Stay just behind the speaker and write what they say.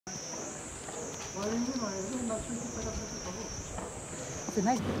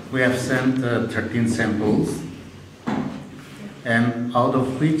We have sent 13 samples, and out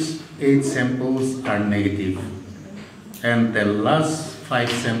of which 8 samples are negative. And the last 5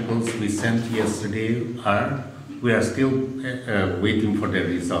 samples we sent yesterday we are still waiting for the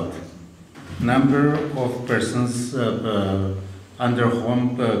result. Number of persons under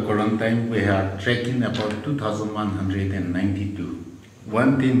home quarantine, we are tracking about 2,192.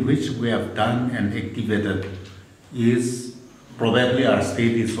 One thing which we have done and activated is probably our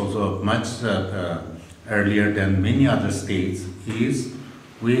state is also much earlier than many other states, is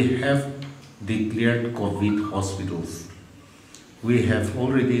we have declared COVID hospitals. We have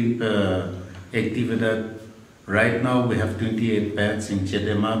already activated, right now we have 28 beds in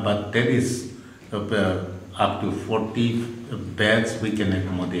Chedema, but that is up to 40 beds we can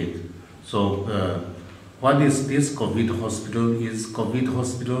accommodate. So what is this COVID hospital? COVID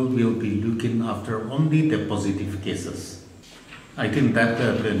hospital will be looking after only the positive cases. I think that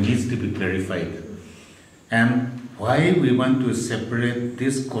needs to be clarified. And why we want to separate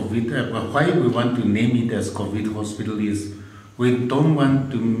this COVID, why we want to name it as COVID hospital is we don't want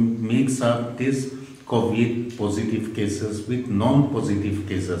to mix up this COVID positive cases with non-positive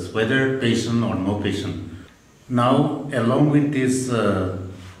cases, whether patient or no patient. Now, along with this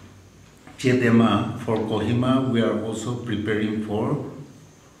Chedema for Kohima, we are also preparing for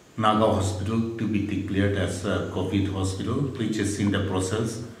Naga Hospital to be declared as a COVID hospital, which is in the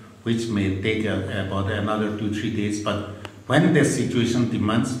process, which may take about another 2-3 days. But when the situation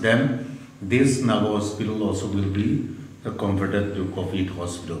demands, then this Naga Hospital also will be converted to COVID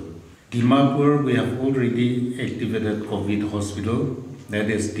hospital. Dimapur, we have already activated COVID hospital. That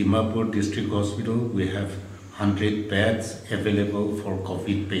is Dimapur District Hospital. We have 100 beds available for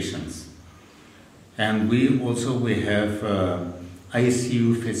COVID patients. And we have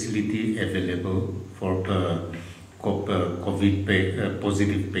ICU facility available for COVID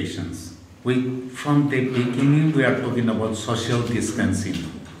positive patients. From the beginning, we are talking about social distancing.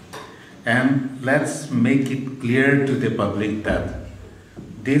 And let's make it clear to the public that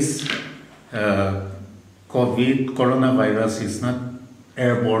this coronavirus is not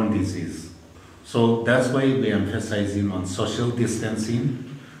airborne disease. So that's why we are emphasizing on social distancing.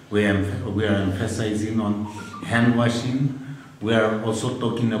 We are emphasizing on hand washing. We are also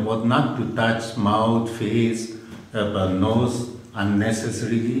talking about not to touch mouth, face, nose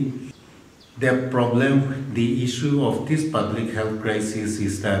unnecessarily. The issue of this public health crisis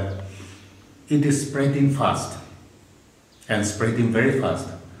is that it is spreading fast and spreading very fast.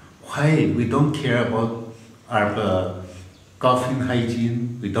 Why? We don't care about our coughing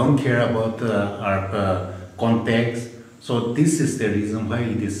hygiene. We don't care about our contacts. So this is the reason why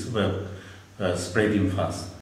it is spreading fast.